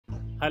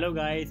Hello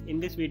guys, in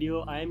this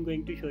video I am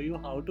going to show you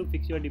how to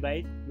fix your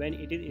device when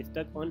it is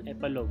stuck on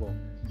Apple logo.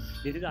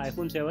 This is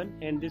iPhone 7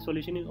 and this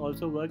solution is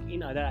also work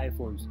in other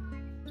iPhones.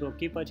 So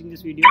keep watching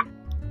this video.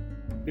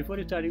 Before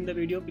starting the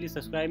video, please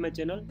subscribe my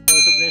channel and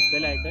also press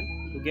bell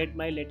icon to get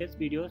my latest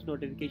videos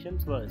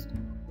notifications first.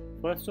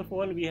 First of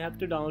all, we have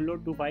to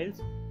download two files.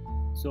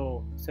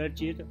 So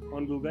search it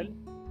on Google,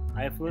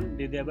 iPhone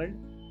disabled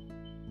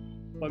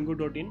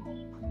pangu.in.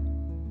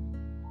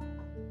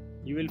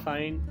 You will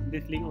find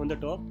this link on the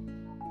top.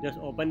 Just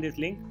open this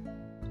link.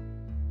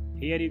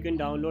 Here you can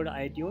download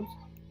iTunes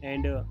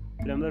and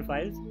firmware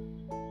files.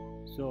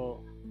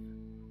 So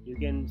you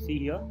can see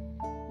here,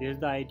 this is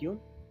the iTunes.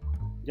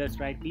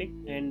 Just right click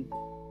and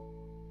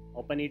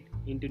open it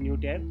into new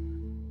tab.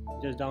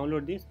 Just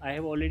download this. I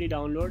have already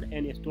downloaded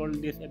and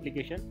installed this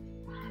application.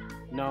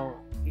 Now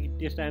it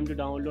is time to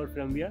download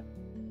firmware.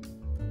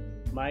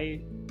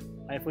 My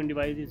iPhone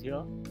device is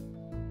here.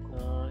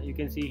 You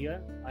can see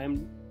here I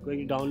am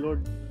going to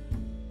download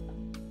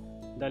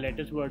the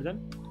latest version.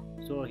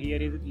 So here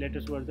is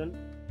latest version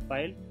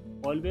file.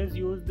 Always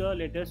use the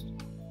latest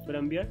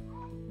firmware,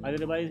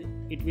 otherwise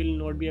it will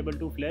not be able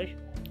to flash.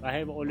 I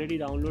have already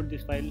downloaded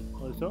this file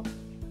also.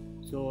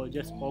 So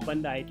just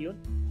open the iTunes.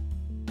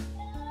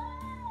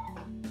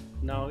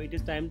 Now it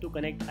is time to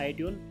connect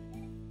iTunes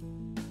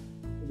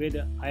with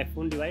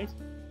iPhone device.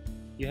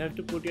 You have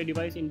to put your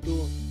device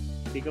into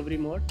recovery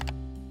mode.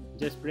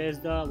 Just press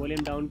the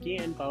volume down key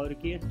and power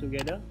keys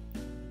together.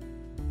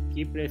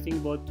 Keep pressing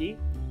both keys.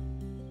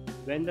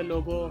 When the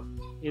logo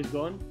is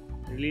gone,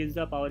 release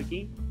the power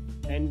key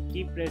and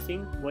keep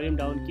pressing volume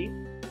down key.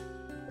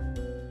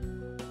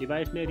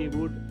 Device may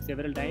reboot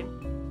several times.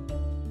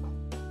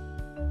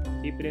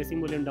 Keep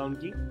pressing volume down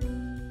key.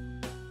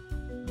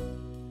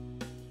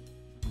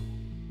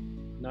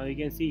 Now you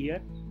can see here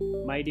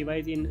my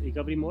device in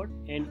recovery mode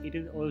and it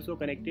is also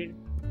connected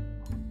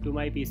to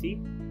my PC.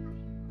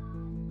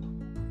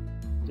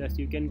 Just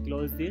you can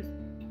close this.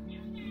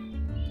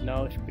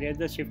 Now press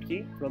the shift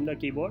key from the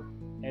keyboard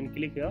and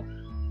click here.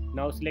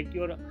 Now select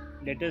your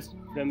latest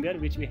firmware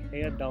which we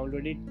have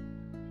downloaded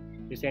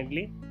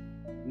recently.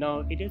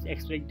 Now it is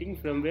extracting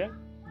firmware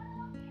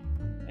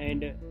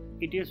and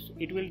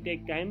it will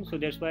take time, so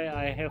that's why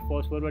I have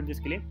fast forward this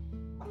clip.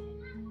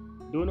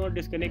 Do not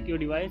disconnect your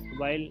device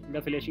while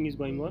the flashing is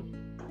going on,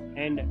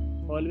 and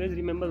always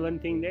remember one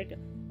thing, that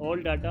all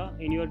data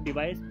in your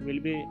device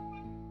will be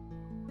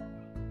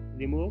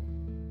removed.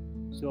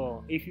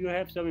 So if you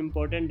have some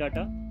important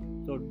data,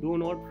 so do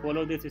not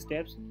follow these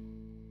steps.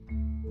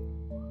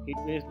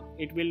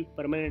 It will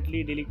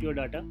permanently delete your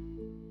data.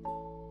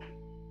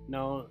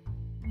 Now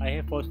I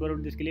have fast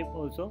forwarded this clip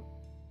also.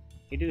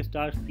 It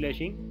starts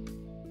flashing.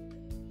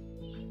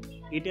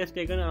 It has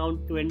taken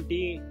around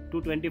 20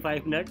 to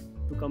 25 minutes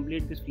to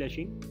complete this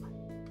flashing.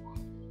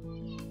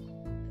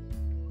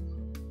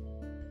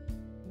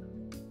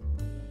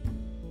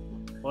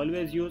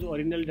 Always use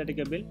original data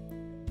cable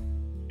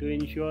to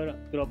ensure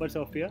proper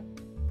software.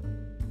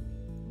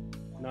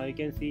 Now you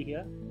can see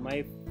here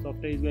my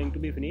software is going to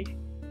be finished.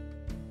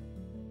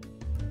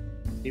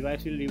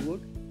 Device will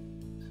reboot.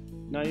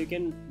 Now you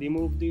can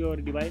remove your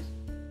device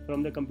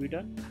from the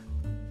computer.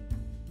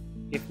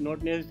 If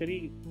not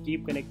necessary,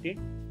 keep connected.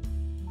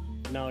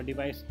 Now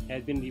device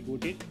has been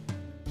rebooted.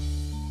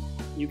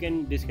 You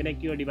can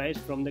disconnect your device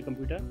from the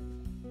computer.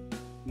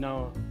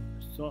 Now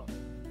so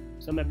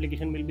some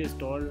application will be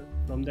installed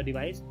from the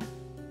device.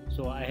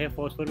 So I have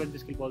fast forwarded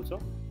this clip also.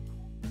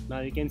 Now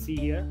you can see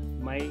here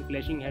my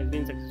flashing has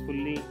been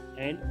successfully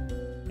end,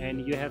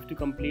 and you have to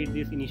complete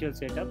this initial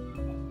setup.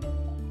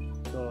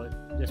 So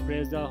just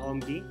press the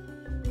home key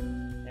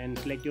and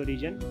select your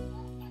region.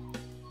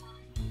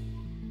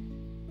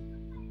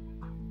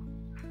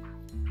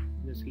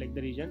 Just select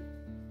the region.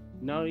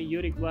 Now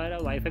you require a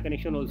Wi-Fi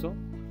connection also.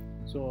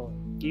 So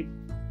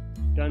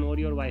turn on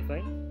your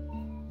Wi-Fi.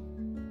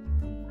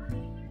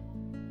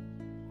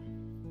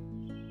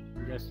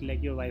 Just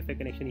select your Wi-Fi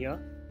connection here.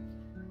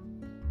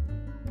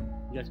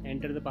 Just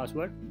enter the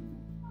password.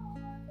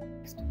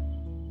 Next.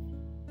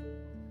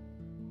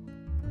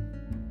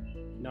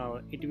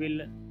 Now it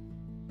will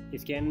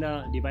scan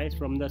the device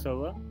from the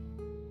server.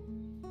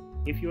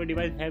 If your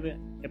device have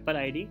Apple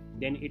ID,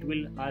 then it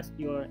will ask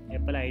your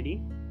Apple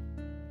ID.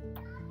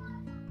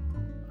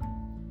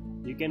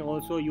 You can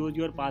also use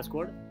your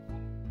passcode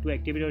to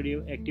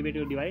activate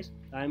your device.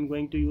 I am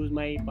going to use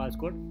my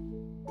passcode.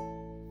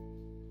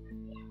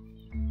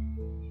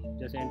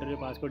 Just enter your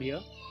passcode here.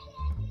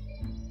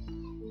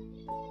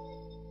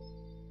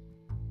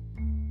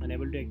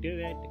 Unable to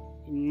activate.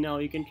 Now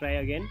you can try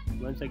again,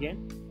 once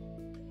again.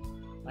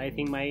 I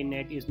think my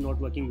net is not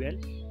working well,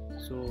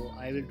 so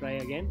I will try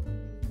again.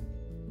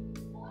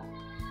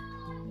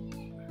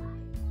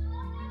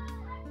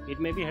 It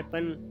may be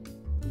happen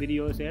with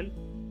yourself,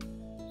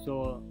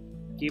 so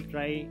keep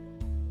try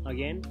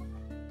again.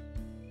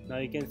 Now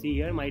you can see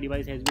here my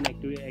device has been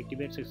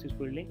activated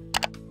successfully.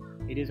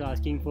 It is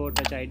asking for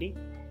Touch ID.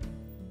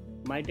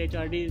 My Touch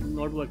ID is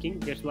not working,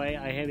 that's why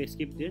I have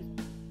skipped this.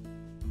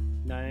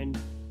 Now and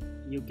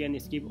you can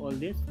skip all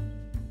this.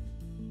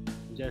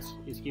 just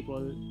skip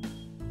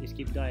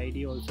the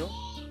ID also.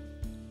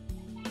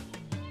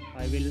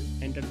 I will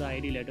enter the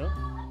ID later.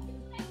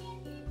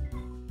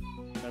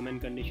 Term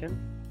and condition,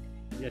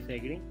 just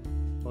agree,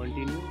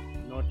 continue,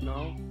 not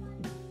now,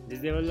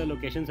 disable the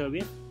location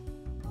service.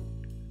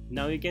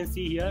 Now you can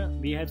see here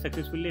we have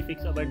successfully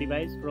fixed our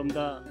device from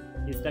the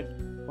stuck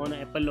on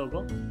Apple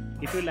logo.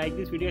 If you like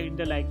this video, hit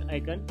the like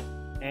icon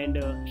and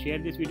share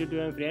this video to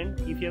your friend.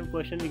 If you have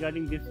question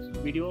regarding this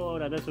video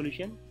or other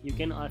solution, you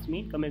can ask me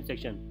in comment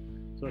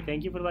section. So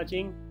thank you for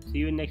watching. See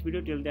you in next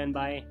video. Till then,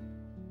 bye.